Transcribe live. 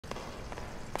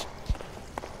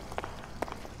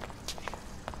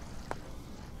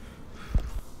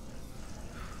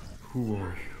Who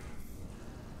are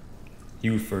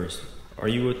you? You first. Are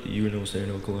you with the Uno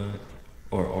clan?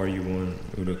 Or are you one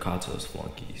of the Kata's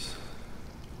flunkies?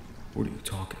 What are you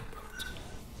talking about?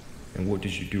 And what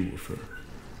did you do with her?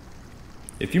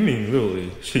 If you mean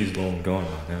Lily, she's long gone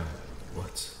by now.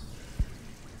 What?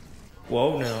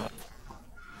 Whoa now.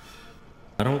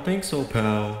 I don't think so,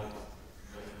 pal.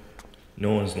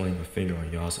 No one's laying a finger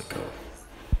on Yasuko.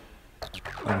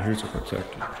 I'm here to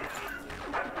protect her,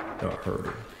 not hurt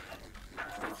her.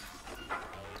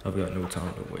 I've got no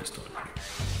time to waste on you.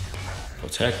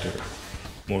 Protect her?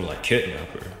 More like kidnap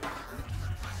her.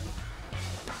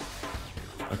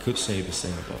 I could say the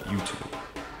same about you two.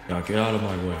 Now get out of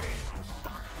my way.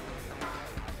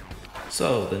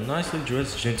 So, the nicely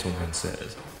dressed gentleman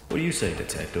says, what do you say,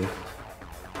 detective?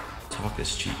 Talk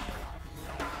is cheap.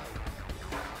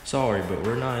 Sorry, but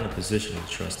we're not in a position to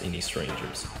trust any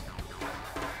strangers.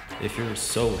 If you're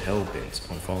so hell-bent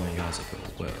on following Yasuko,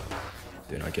 well,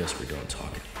 then I guess we're done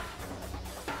talking.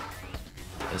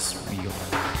 Yes, we are.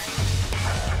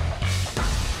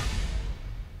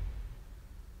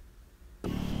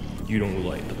 You don't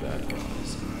like the bad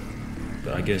guys,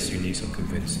 but I guess you need some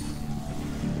convincing.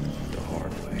 The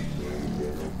hard way.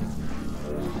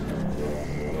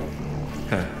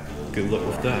 Heh, good luck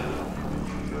with that.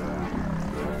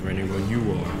 Ready when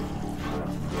you are.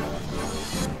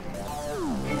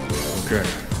 Okay.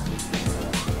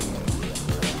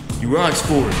 You asked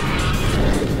for it.